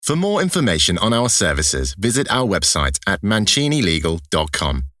For more information on our services, visit our website at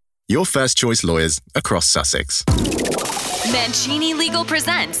mancinilegal.com. Your first choice lawyers across Sussex. Mancini Legal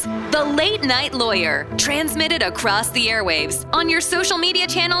presents The Late Night Lawyer, transmitted across the airwaves on your social media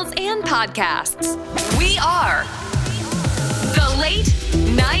channels and podcasts. We are The Late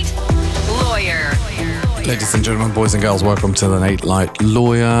Night Lawyer. Ladies and gentlemen, boys and girls, welcome to the Late Night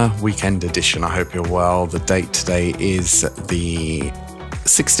Lawyer Weekend Edition. I hope you're well. The date today is the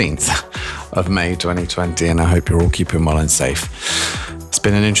 16th of May 2020, and I hope you're all keeping well and safe. It's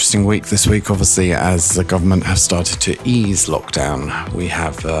been an interesting week this week, obviously, as the government have started to ease lockdown. We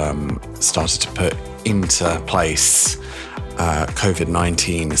have started to put into place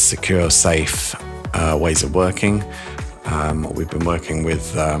COVID-19 secure, safe ways of working. We've been working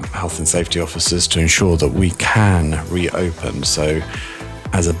with health and safety officers to ensure that we can reopen. So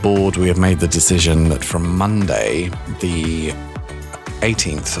as a board, we have made the decision that from Monday, the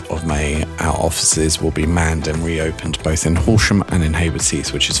 18th of May, our offices will be manned and reopened both in Horsham and in Hayward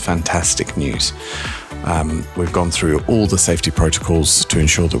Heath, which is fantastic news. We've gone through all the safety protocols to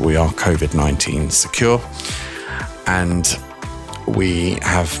ensure that we are COVID-19 secure, and we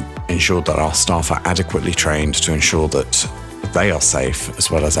have ensured that our staff are adequately trained to ensure that they are safe,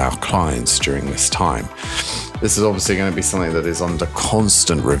 as well as our clients during this time. This is obviously going to be something that is under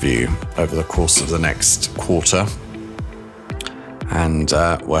constant review over the course of the next quarter. And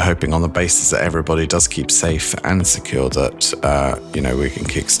we're hoping on the basis that everybody does keep safe and secure that, we can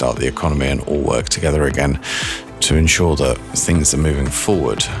kickstart the economy and all work together again to ensure that things are moving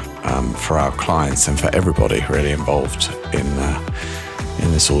forward for our clients and for everybody really involved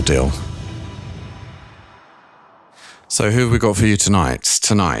in this ordeal. So who have we got for you tonight?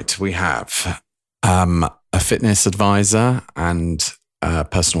 Tonight we have a fitness advisor and a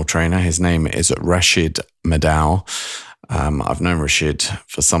personal trainer. His name is Rashid Moaddel. I've known Rashid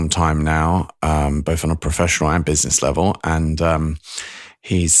for some time now, both on a professional and business level, and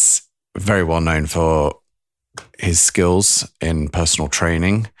he's very well known for his skills in personal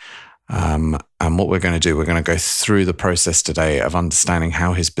training. And what we're going to do, we're going to go through the process today of understanding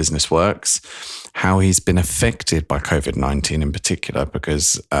how his business works, how he's been affected by COVID-19 in particular,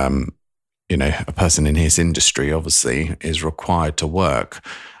 because, a person in his industry obviously is required to work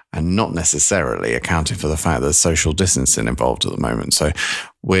and not necessarily accounting for the fact that there's social distancing involved at the moment. So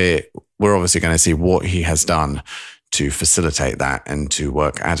we're obviously going to see what he has done to facilitate that and to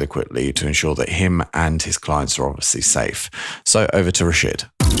work adequately to ensure that him and his clients are obviously safe. So over to Rashid.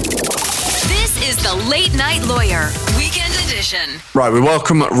 This is The Late Night Lawyer, Weekend Edition. Right, we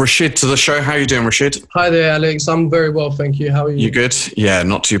welcome Rashid to the show. How are you doing, Rashid? Hi there, Alex. I'm very well, thank you. How are you? You good? Yeah,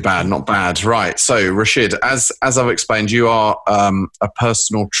 not too bad, not bad. Right, so Rashid, as I've explained, you are a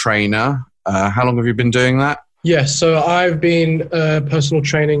personal trainer. How long have you been doing that? Yes, so I've been personal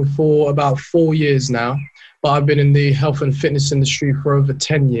training for about 4 years now, but I've been in the health and fitness industry for over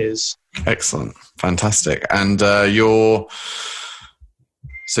 10 years. Excellent, fantastic. And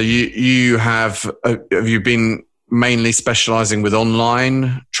So you have you been mainly specialising with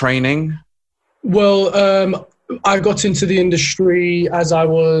online training? Well, I got into the industry as I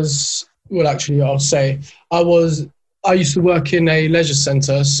was, I used to work in a leisure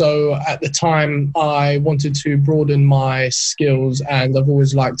centre. So at the time I wanted to broaden my skills, and I've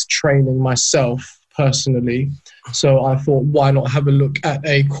always liked training myself personally. So I thought, why not have a look at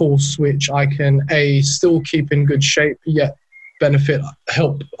a course which I can still keep in good shape, yet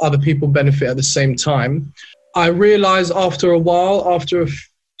help other people benefit at the same time. I realized after a while, after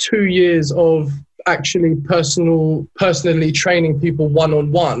 2 years of actually personally training people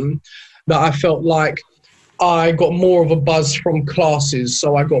one-on-one, that I felt like I got more of a buzz from classes.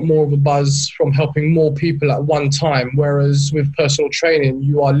 So I got more of a buzz from helping more people at one time. Whereas with personal training,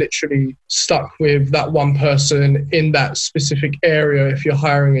 you are literally stuck with that one person in that specific area if you're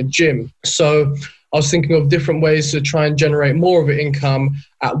hiring a gym. So I was thinking of different ways to try and generate more of an income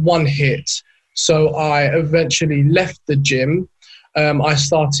at one hit. So I eventually left the gym. I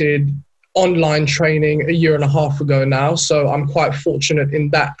started online training 1.5 years ago now. So I'm quite fortunate in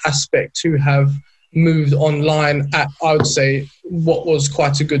that aspect to have moved online at, I would say, what was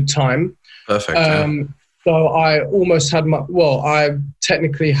quite a good time. Perfect. So I almost had I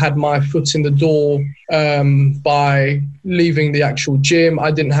technically had my foot in the door by leaving the actual gym.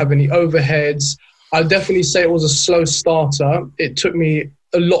 I didn't have any overheads. I'd definitely say it was a slow starter. It took me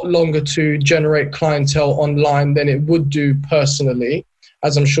a lot longer to generate clientele online than it would do personally.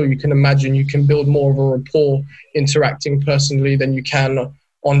 As I'm sure you can imagine, you can build more of a rapport interacting personally than you can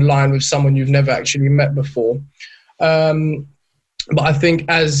online with someone you've never actually met before. But I think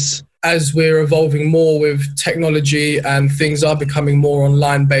as as we're evolving more with technology and things are becoming more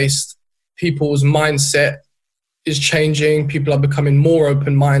online based, people's mindset is changing. People are becoming more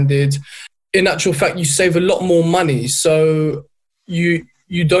open-minded. In actual fact, you save a lot more money. So you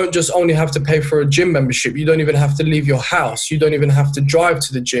don't just only have to pay for a gym membership. You don't even have to leave your house. You don't even have to drive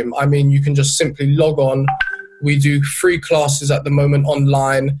to the gym. I mean, you can just simply log on. We do free classes at the moment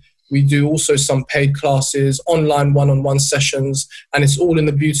online. We do also some paid classes, online one-on-one sessions, and it's all in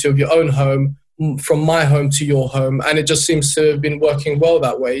the beauty of your own home, from my home to your home. And it just seems to have been working well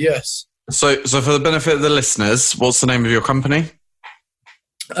that way, yes. So for the benefit of the listeners, what's the name of your company?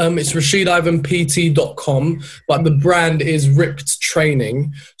 It's RashidIvanPT.com, but the brand is Ripped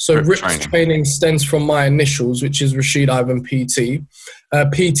Training. So Ripped Training stems from my initials, which is Rashid Ivan PT.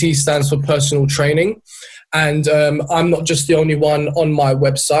 PT stands for personal training. And I'm not just the only one on my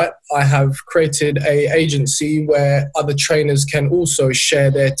website. I have created an agency where other trainers can also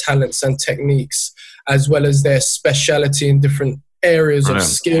share their talents and techniques, as well as their speciality in different areas of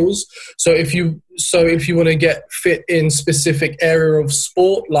skills. So if you want to get fit in specific area of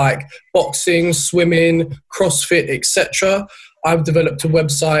sport like boxing, swimming, CrossFit, etc., I've developed a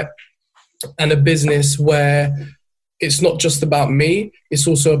website and a business where it's not just about me, it's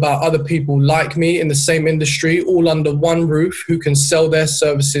also about other people like me in the same industry, all under one roof, who can sell their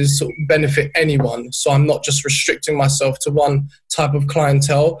services to benefit anyone. So I'm not just restricting myself to one type of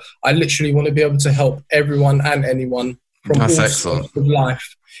clientele. I literally want to be able to help everyone and anyone from all sorts of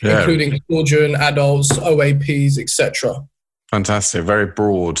life, including children, adults, OAPs, etc. Fantastic, very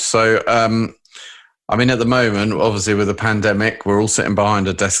broad. So, I mean, at the moment, obviously with the pandemic, we're all sitting behind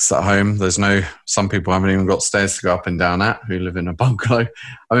our desks at home. Some people haven't even got stairs to go up and down at, who live in a bungalow.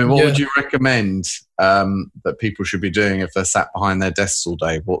 I mean, what would you recommend that people should be doing if they're sat behind their desks all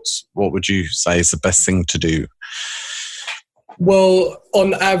day? What would you say is the best thing to do? Well,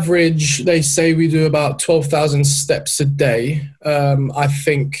 on average, they say we do about 12,000 steps a day. I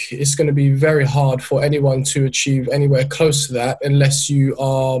think it's going to be very hard for anyone to achieve anywhere close to that unless you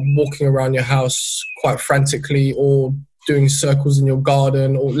are walking around your house quite frantically or doing circles in your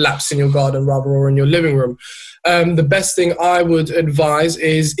garden, or laps in your garden rather, or in your living room. The best thing I would advise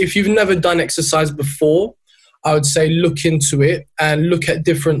is, if you've never done exercise before, I would say look into it and look at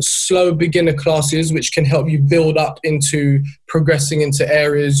different slow beginner classes which can help you build up into progressing into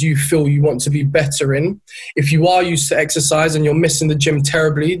areas you feel you want to be better in. If you are used to exercise and you're missing the gym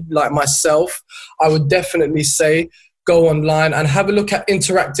terribly, like myself, I would definitely say go online and have a look at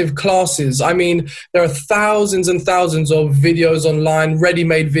interactive classes. I mean, there are thousands and thousands of videos online,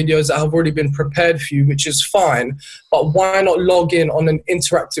 ready-made videos that have already been prepared for you, which is fine. But why not log in on an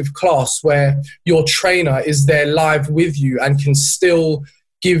interactive class where your trainer is there live with you and can still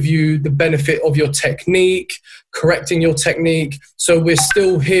give you the benefit of your technique, correcting your technique. So we're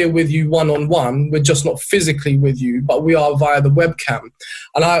still here with you one-on-one. We're just not physically with you, but we are via the webcam.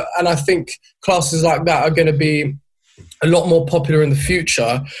 And I think classes like that are going to be a lot more popular in the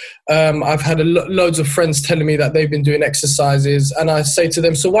future. I've had loads of friends telling me that they've been doing exercises, and I say to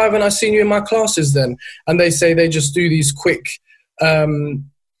them, so why haven't I seen you in my classes then? And they say they just do these quick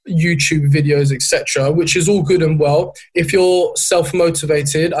YouTube videos, etc., which is all good and well. If you're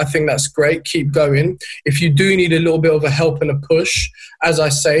self-motivated, I think that's great. Keep going. If you do need a little bit of a help and a push, as I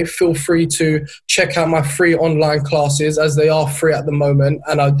say, feel free to check out my free online classes, as they are free at the moment,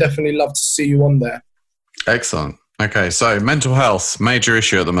 and I'd definitely love to see you on there. Excellent. Okay, so mental health, major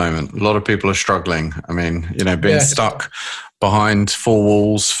issue at the moment. A lot of people are struggling. I mean, being stuck behind four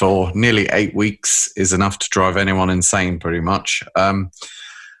walls for nearly 8 weeks is enough to drive anyone insane, pretty much. I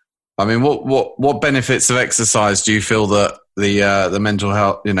mean, what benefits of exercise do you feel that the mental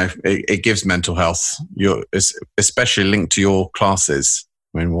health, it gives mental health, especially linked to your classes?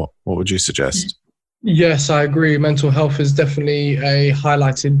 I mean, what would you suggest? Yes, I agree. Mental health is definitely a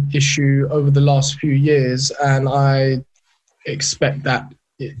highlighted issue over the last few years, and I expect that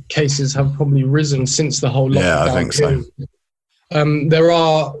cases have probably risen since the whole lockdown. Yeah, I think so. There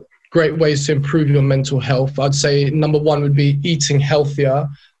are great ways to improve your mental health. I'd say number one would be eating healthier.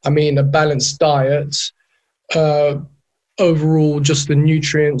 I mean, a balanced diet, overall, just the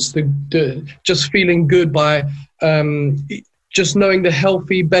nutrients, just feeling good by just knowing the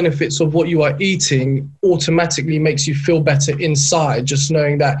healthy benefits of what you are eating automatically makes you feel better inside. Just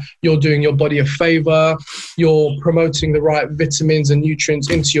knowing that you're doing your body a favor, you're promoting the right vitamins and nutrients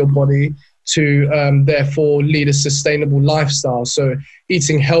into your body to therefore lead a sustainable lifestyle. So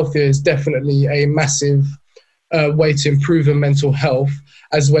eating healthier is definitely a massive way to improve your mental health,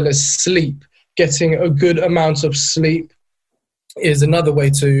 as well as sleep. Getting a good amount of sleep is another way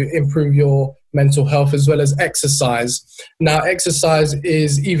to improve your mental health, as well as exercise. Now, exercise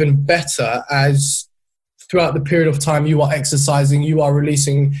is even better, as throughout the period of time you are exercising, you are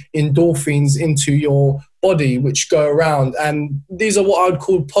releasing endorphins into your body, which go around. And these are what I would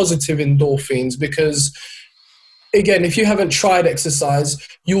call positive endorphins, because again, if you haven't tried exercise,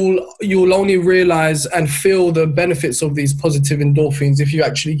 you'll only realize and feel the benefits of these positive endorphins if you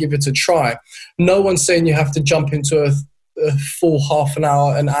actually give it a try. No one's saying you have to jump into a full half an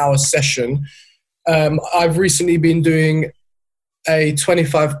hour session. I've recently been doing a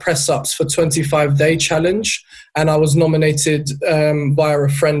 25 press-ups for 25-day challenge, and I was nominated via a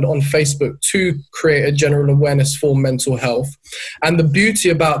friend on Facebook to create a general awareness for mental health. And the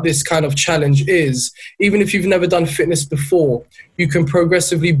beauty about this kind of challenge is, even if you've never done fitness before, you can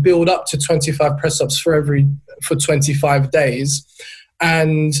progressively build up to 25 press-ups for 25 days,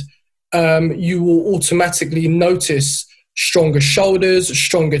 and you will automatically notice stronger shoulders,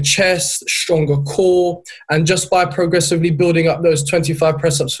 stronger chest, stronger core. And just by progressively building up those 25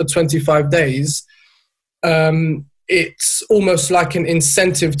 press-ups for 25 days, it's almost like an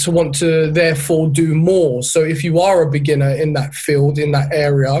incentive to want to therefore do more. So if you are a beginner in that field, in that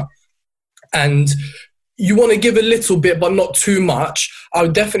area, and you want to give a little bit but not too much, I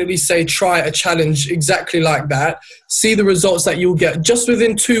would definitely say try a challenge exactly like that. See the results that you'll get just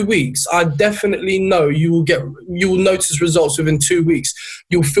within 2 weeks. I definitely know you will notice results within 2 weeks.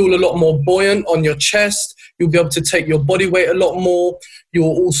 You'll feel a lot more buoyant on your chest. You'll be able to take your body weight a lot more. You'll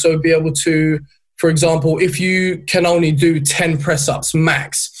also be able to, for example, if you can only do 10 press-ups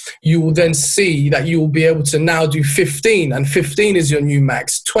max, you will then see that you will be able to now do 15, and 15 is your new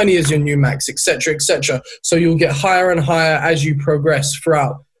max, 20 is your new max, etc., etc. So you'll get higher and higher as you progress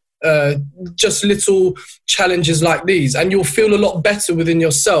throughout just little challenges like these, and you'll feel a lot better within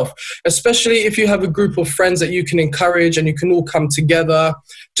yourself, especially if you have a group of friends that you can encourage and you can all come together.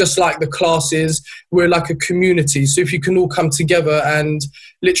 Just like the classes, we're like a community. So if you can all come together and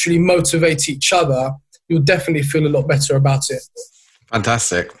literally motivate each other, you'll definitely feel a lot better about it.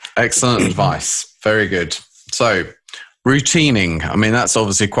 Fantastic. Excellent advice. Very good. So routining, I mean, that's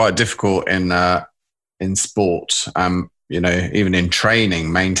obviously quite difficult in sport. Even in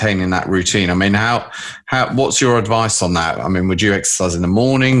training, maintaining that routine. I mean, what's your advice on that? I mean, would you exercise in the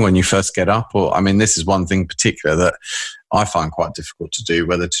morning when you first get up? Or, I mean, this is one thing in particular that I find quite difficult to do,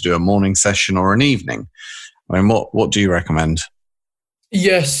 whether to do a morning session or an evening. I mean, what do you recommend?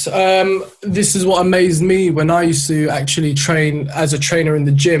 Yes, this is what amazed me when I used to actually train as a trainer in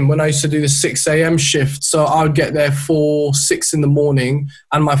the gym, when I used to do the 6 a.m. shift. So I would get there for 6 in the morning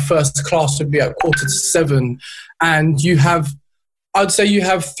and my first class would be at 6:45. And I'd say you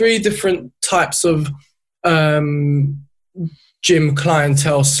have 3 different types of gym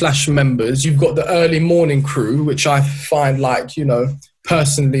clientele / members. You've got the early morning crew, which I find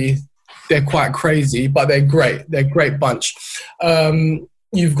personally, they're quite crazy, but they're great. They're a great bunch.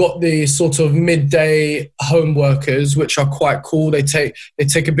 You've got the sort of midday home workers, which are quite cool. They take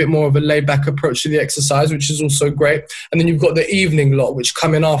a bit more of a laid-back approach to the exercise, which is also great. And then you've got the evening lot, which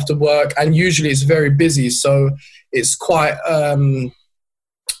come in after work, and usually it's very busy, so it's quite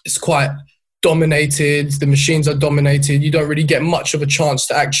dominated. The machines are dominated. You don't really get much of a chance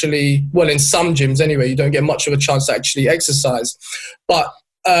to actually, well, in some gyms anyway, you don't get much of a chance to actually exercise. But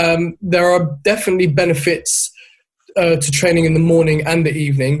there are definitely benefits to training in the morning and the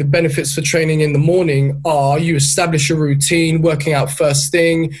evening. The benefits for training in the morning are you establish a routine, working out first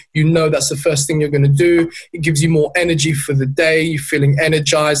thing. You know that's the first thing you're going to do. It gives you more energy for the day. You're feeling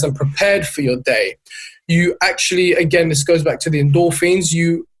energized and prepared for your day. You actually, again, this goes back to the endorphins.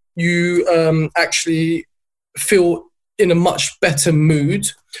 You actually feel in a much better mood.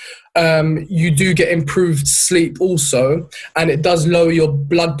 You do get improved sleep also, and it does lower your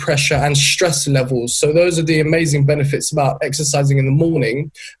blood pressure and stress levels. So those are the amazing benefits about exercising in the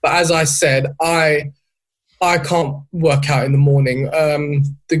morning. But as I said, I can't work out in the morning.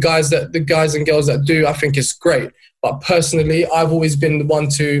 The guys and girls that do, I think it's great. But personally, I've always been the one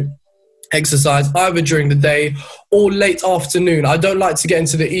to exercise either during the day or late afternoon. I don't like to get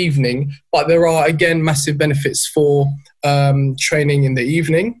into the evening, but there are, again, massive benefits for training in the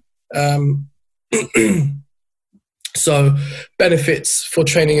evening. So benefits for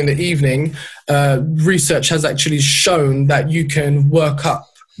training in the evening, research has actually shown that you can work up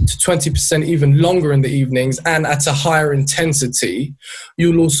to 20% even longer in the evenings and at a higher intensity.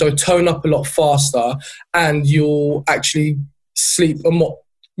 You'll also tone up a lot faster, and you'll actually sleep a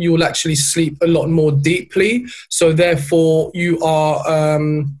lot more deeply. So therefore you are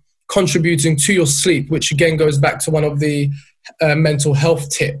contributing to your sleep, which again goes back to one of the mental health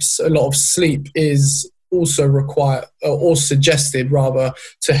tips. A lot of sleep is also require or suggested rather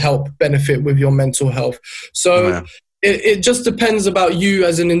to help benefit with your mental health. So it just depends about you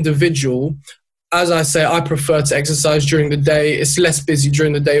as an individual. As I say, I prefer to exercise during the day. It's less busy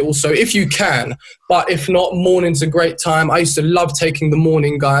during the day also, if you can. But if not, morning's a great time. I used to love taking the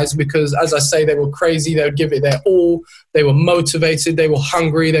morning guys because, as I say, they were crazy. They would give it their all. They were motivated. They were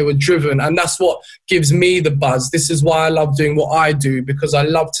hungry. They were driven. And that's what gives me the buzz. This is why I love doing what I do, because I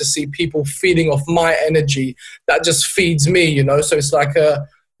love to see people feeding off my energy. That just feeds me, you know. So it's like a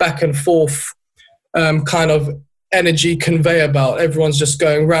back and forth kind of energy conveyor belt. Everyone's just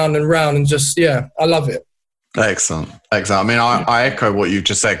going round and round and just, yeah, I love it. Excellent. I mean, I echo what you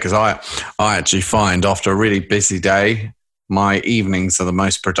just said, because I actually find after a really busy day, my evenings are the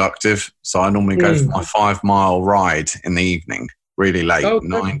most productive. So I normally go for my 5-mile ride in the evening, really late,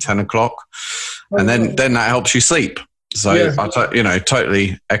 9, 10 o'clock. And then that helps you sleep. So I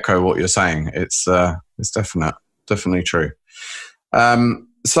totally echo what you're saying. It's definitely true.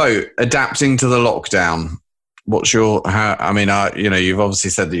 So adapting to the lockdown, what's your, you've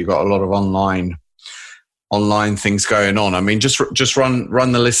obviously said that you've got a lot of online things going on. I mean, just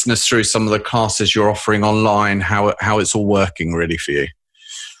run the listeners through some of the classes you're offering online, how it's all working really for you.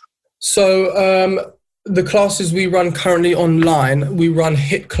 So the classes we run currently online, we run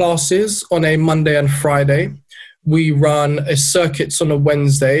HIIT classes on a Monday and Friday. We run a circuits on a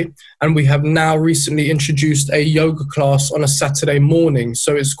Wednesday, and we have now recently introduced a yoga class on a Saturday morning.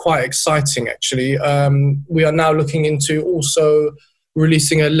 So it's quite exciting, actually. We are now looking into also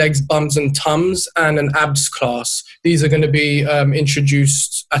releasing a legs, bums and tums and an abs class. These are going to be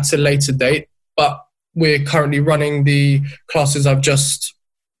introduced at a later date, but we're currently running the classes I've just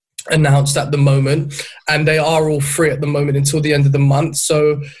announced at the moment, and they are all free at the moment until the end of the month.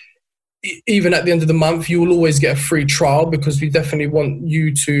 So even at the end of the month, you will always get a free trial, because we definitely want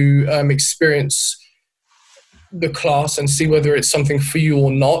you to experience the class and see whether it's something for you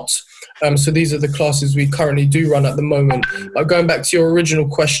or not. So these are the classes we currently do run at the moment. Going back to your original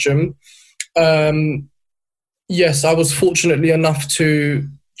question, yes, I was fortunately enough to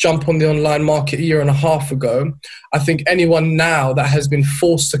jump on the online market a year and a half ago. I think anyone now that has been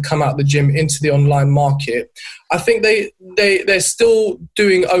forced to come out the gym into the online market, I think they're still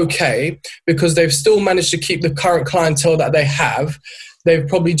doing okay, because they've still managed to keep the current clientele that they have. They've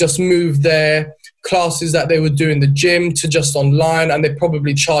probably just moved their classes that they would do in the gym to just online, and they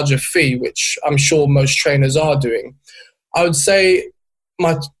probably charge a fee, which I'm sure most trainers are doing. I would say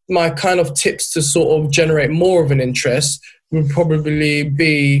my kind of tips to sort of generate more of an interest would probably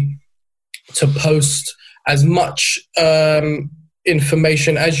be to post as much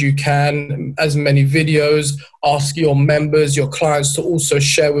information as you can, as many videos, ask your members, your clients to also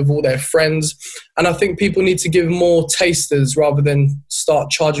share with all their friends. And I think people need to give more tasters rather than start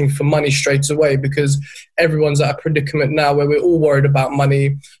charging for money straight away, because everyone's at a predicament now where we're all worried about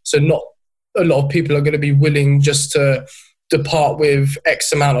money. So not a lot of people are going to be willing just to depart with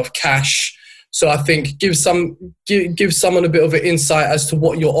X amount of cash. So I think give someone a bit of an insight as to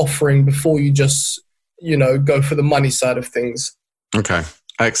what you're offering before you just, go for the money side of things. Okay,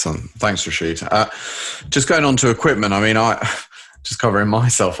 excellent. Thanks, Rashid. Just going on to equipment. I mean, just covering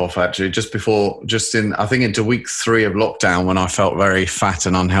myself off actually. I think into week 3 of lockdown, when I felt very fat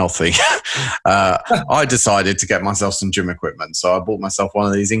and unhealthy, I decided to get myself some gym equipment. So I bought myself one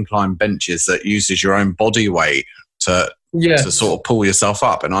of these incline benches that uses your own body weight to sort of pull yourself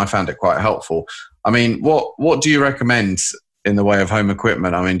up, and I found it quite helpful. I mean, what do you recommend in the way of home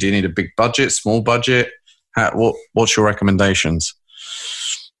equipment? I mean, do you need a big budget, small budget? What's your recommendations?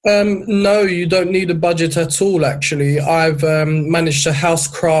 No, you don't need a budget at all, actually. I've managed to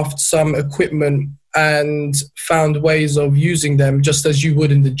housecraft some equipment and found ways of using them just as you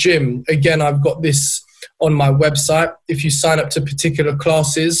would in the gym. Again, I've got this on my website. If you sign up to particular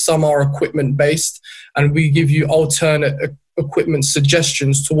classes, some are equipment-based, and we give you alternate equipment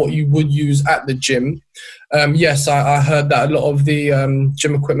suggestions to what you would use at the gym. Yes, I heard that a lot of the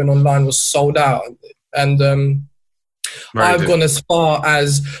gym equipment online was sold out. And I've gone as far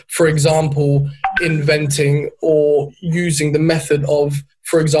as, for example, inventing or using the method of,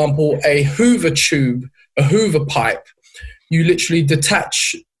 for example, a Hoover tube, a Hoover pipe. You literally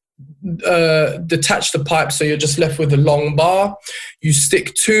detach the pipe, so you're just left with a long bar. You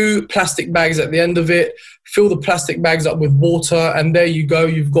stick 2 plastic bags at the end of it, fill the plastic bags up with water, and there you go.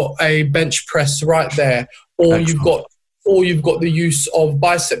 You've got a bench press right there. Or Excellent. You've got the use of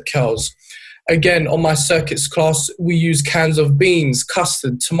bicep curls. Again, on my circuits class, we use cans of beans,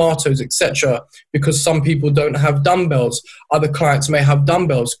 custard, tomatoes, etc. because some people don't have dumbbells. Other clients may have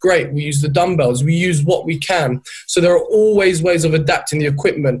dumbbells. Great, we use the dumbbells. We use what we can. So there are always ways of adapting the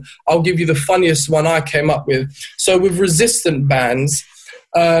equipment. I'll give you the funniest one I came up with. So with resistant bands,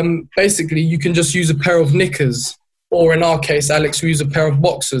 basically you can just use a pair of knickers, or in our case, Alex, we use a pair of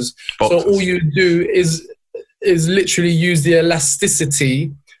boxers. So all you do is literally use the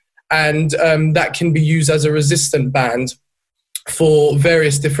elasticity, and that can be used as a resistant band for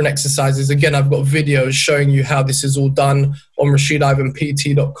various different exercises. Again, I've got videos showing you how this is all done on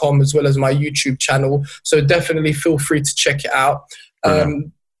RashidIvanPT.com, as well as my YouTube channel. So definitely feel free to check it out.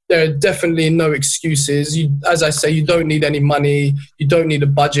 There are definitely no excuses. As I say, you don't need any money. You don't need a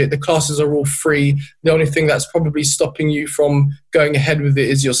budget. The classes are all free. The only thing that's probably stopping you from going ahead with it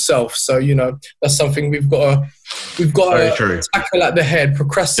is yourself. So, that's something we've got to tackle at the head.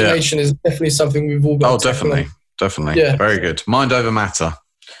 Procrastination is definitely something we've all got to tackle. Definitely. Yeah. Very good. Mind over matter.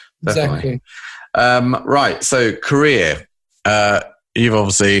 Definitely. Exactly. Right. So career. You've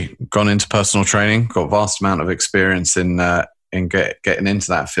obviously gone into personal training, got a vast amount of experience in getting into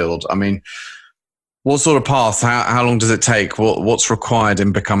that field. I mean, what sort of path, how long does it take? What's required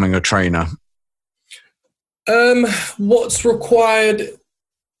in becoming a trainer? What's required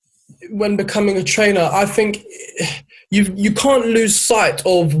when becoming a trainer? I think you can't lose sight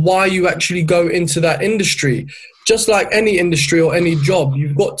of why you actually go into that industry. Just like any industry or any job,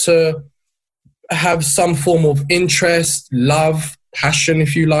 you've got to have some form of interest, love, passion,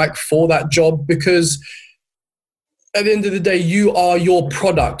 if you like, for that job, because at the end of the day, you are your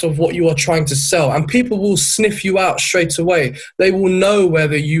product of what you are trying to sell, and people will sniff you out straight away. They will know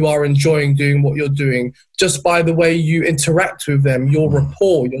whether you are enjoying doing what you're doing just by the way you interact with them, your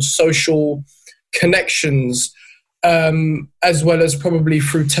rapport, your social connections, as well as probably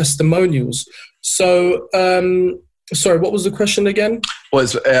through testimonials. So, sorry, what was the question again? Well,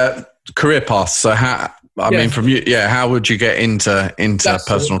 it's career path. So from you, how would you get into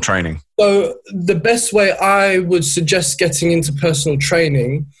personal training? So the best way I would suggest getting into personal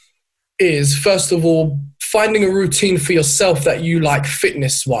training is, first of all, finding a routine for yourself that you like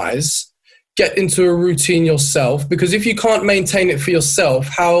fitness-wise. Get into a routine yourself, because if you can't maintain it for yourself,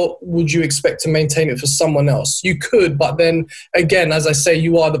 how would you expect to maintain it for someone else? You could, but then again, as I say,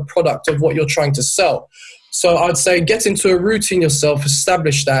 you are the product of what you're trying to sell. So I'd say get into a routine yourself,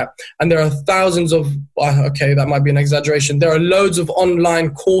 establish that. And there are thousands of, that might be an exaggeration. There are loads of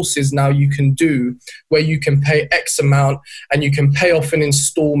online courses now you can do where you can pay X amount and you can pay off in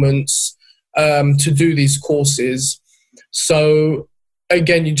installments to do these courses. So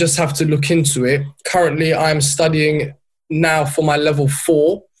again, you just have to look into it. Currently, I'm studying now for my level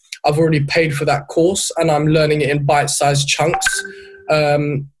 4. I've already paid for that course and I'm learning it in bite-sized chunks.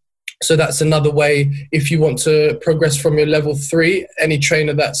 So that's another way if you want to progress from your level 3. Any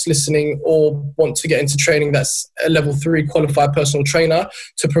trainer that's listening or want to get into training that's a level 3 qualified personal trainer,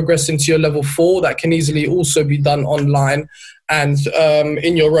 to progress into your level 4, that can easily also be done online and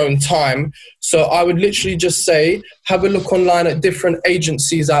in your own time. So I would literally just say, have a look online at different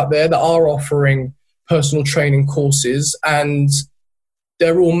agencies out there that are offering personal training courses, and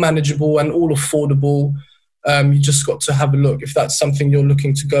they're all manageable and all affordable. You just got to have a look if that's something you're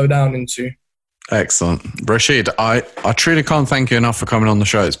looking to go down into. Excellent. Rashid, I truly can't thank you enough for coming on the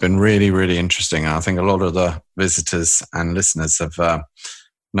show. It's been really, really interesting. I think a lot of the visitors and listeners have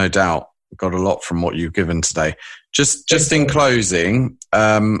no doubt got a lot from what you've given today. Just in closing,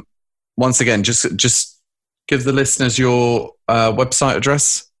 once again, just give the listeners your website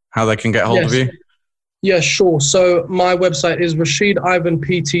address, how they can get hold of you. Yeah, sure. So my website is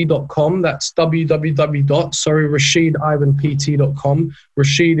RashidIvanPT.com. That's RashidIvanPT.com.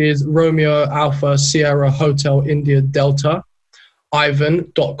 Rashid is Romeo, Alpha, Sierra, Hotel, India, Delta,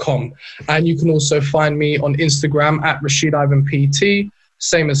 Ivan.com. And you can also find me on Instagram at RashidIvanPT,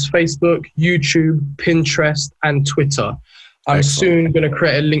 same as Facebook, YouTube, Pinterest, and Twitter. I'm soon going to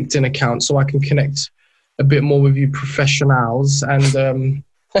create a LinkedIn account so I can connect a bit more with you professionals, and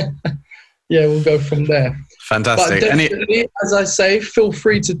yeah, we'll go from there. Fantastic. But definitely, as I say, feel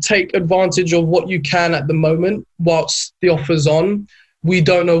free to take advantage of what you can at the moment whilst the offer's on. We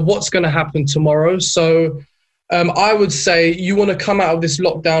don't know what's going to happen tomorrow. So I would say you want to come out of this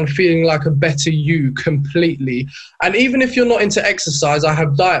lockdown feeling like a better you completely. And even if you're not into exercise, I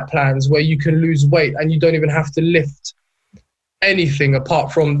have diet plans where you can lose weight and you don't even have to lift anything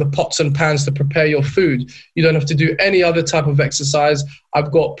apart from the pots and pans to prepare your food. You don't have to do any other type of exercise.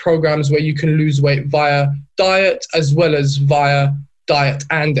 I've got programs where you can lose weight via diet as well as via diet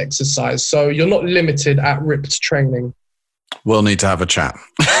and exercise. So you're not limited at ripped training. We'll need to have a chat.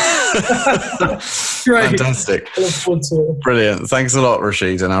 Great. Fantastic. I look forward to it. Brilliant. Thanks a lot,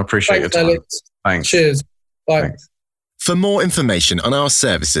 Rashid, and I appreciate Thanks, your time. Alex. Thanks. Cheers. Bye. Thanks. For more information on our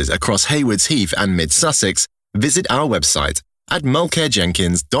services across Haywards Heath and Mid Sussex, visit our website at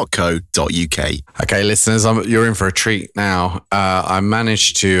mulcarejenkins.co.uk. Okay, listeners, you're in for a treat now. I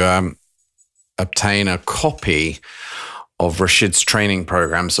managed to obtain a copy of Rashid's training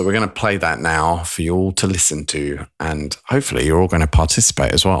program, so we're going to play that now for you all to listen to, and hopefully you're all going to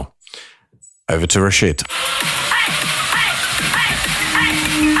participate as well. Over to Rashid. 3, 2,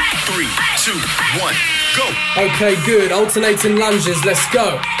 1, go. Okay, good. Alternating lunges. Let's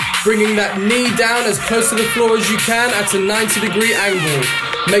go. Bringing that knee down as close to the floor as you can at a 90-degree angle.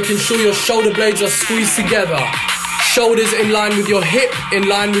 Making sure your shoulder blades are squeezed together. Shoulders in line with your hip, in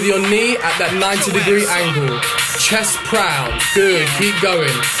line with your knee at that 90-degree angle. Chest proud. Good. Keep going.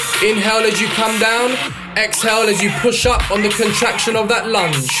 Inhale as you come down. Exhale as you push up on the contraction of that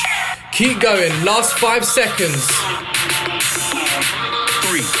lunge. Keep going. Last 5 seconds.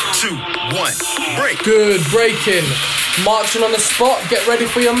 3, 2, 1, break. Good, breaking. Marching on the spot, get ready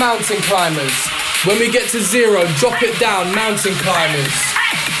for your mountain climbers. When we get to 0, drop it down, mountain climbers.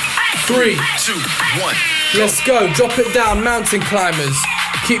 3, 2, 1. let's go. Drop it down, mountain climbers.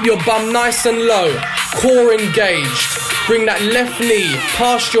 Keep your bum nice and low, core engaged. Bring that left knee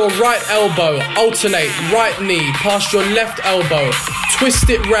past your right elbow. Alternate right knee past your left elbow. Twist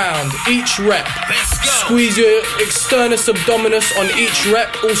it round, each rep. Squeeze your externus abdominis on each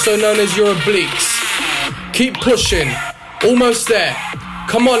rep, also known as your obliques. Keep pushing. Almost there.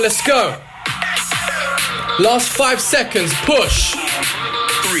 Come on, let's go. Last 5 seconds, push.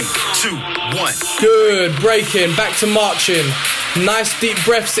 3, 2, 1. Good, breaking, back to marching. Nice deep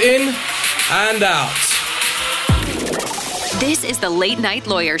breaths in and out. This is the Late Night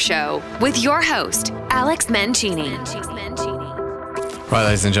Lawyer Show with your host, Alex Mancini. Right,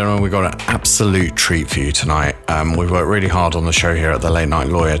 ladies and gentlemen, we've got an absolute treat for you tonight. We've worked really hard on the show here at the Late Night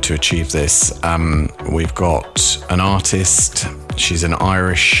Lawyer to achieve this. We've got an artist. She's an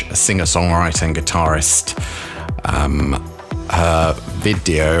Irish singer-songwriter and guitarist. Her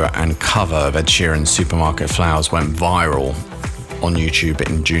video and cover of Ed Sheeran's Supermarket Flowers went viral on YouTube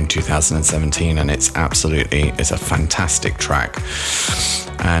in June 2017, and it's a fantastic track.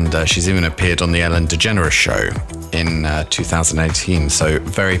 And she's even appeared on the Ellen DeGeneres show in 2018. So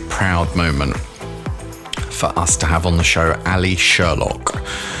very proud moment for us to have on the show Ali Sherlock.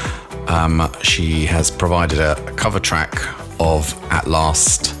 She has provided a cover track of At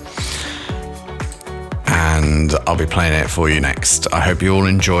Last, and I'll be playing it for you next. I hope you all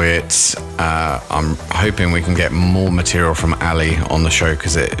enjoy it. I'm hoping we can get more material from Ali on the show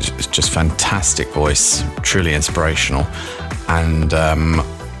because it's just fantastic voice, truly inspirational. And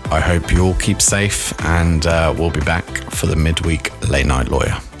I hope you all keep safe, and we'll be back for the midweek Late Night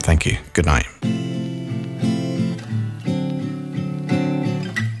Lawyer. Thank you. Good night.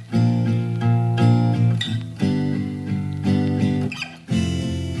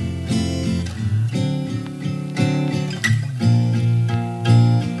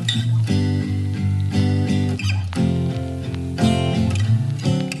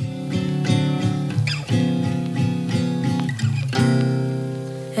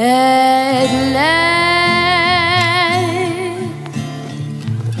 At night,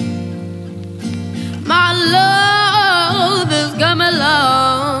 my love has come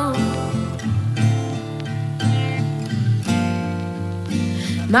along.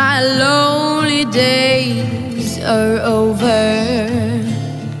 My lonely days are over,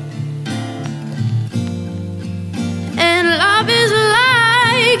 and love is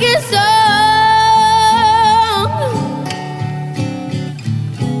like a song.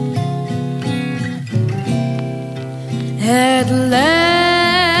 At last,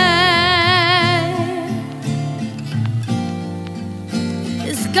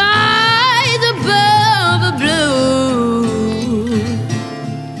 the skies above are blue.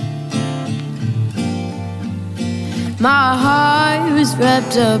 My heart is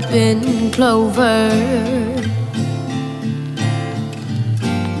wrapped up in clover.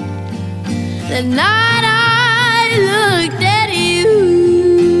 The night I looked at you,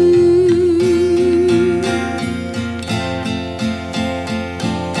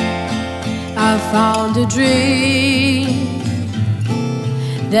 I found a dream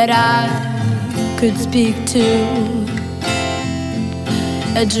that I could speak to,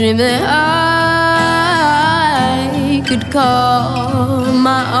 a dream that I could call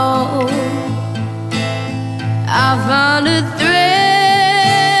my own. I found a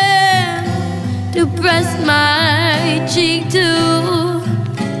thrill to press my cheek to,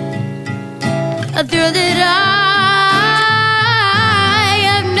 a thrill that I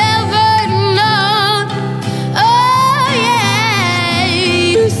have never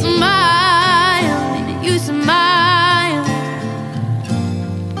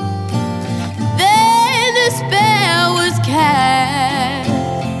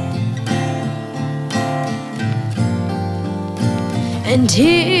And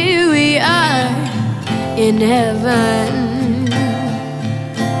here we are in heaven.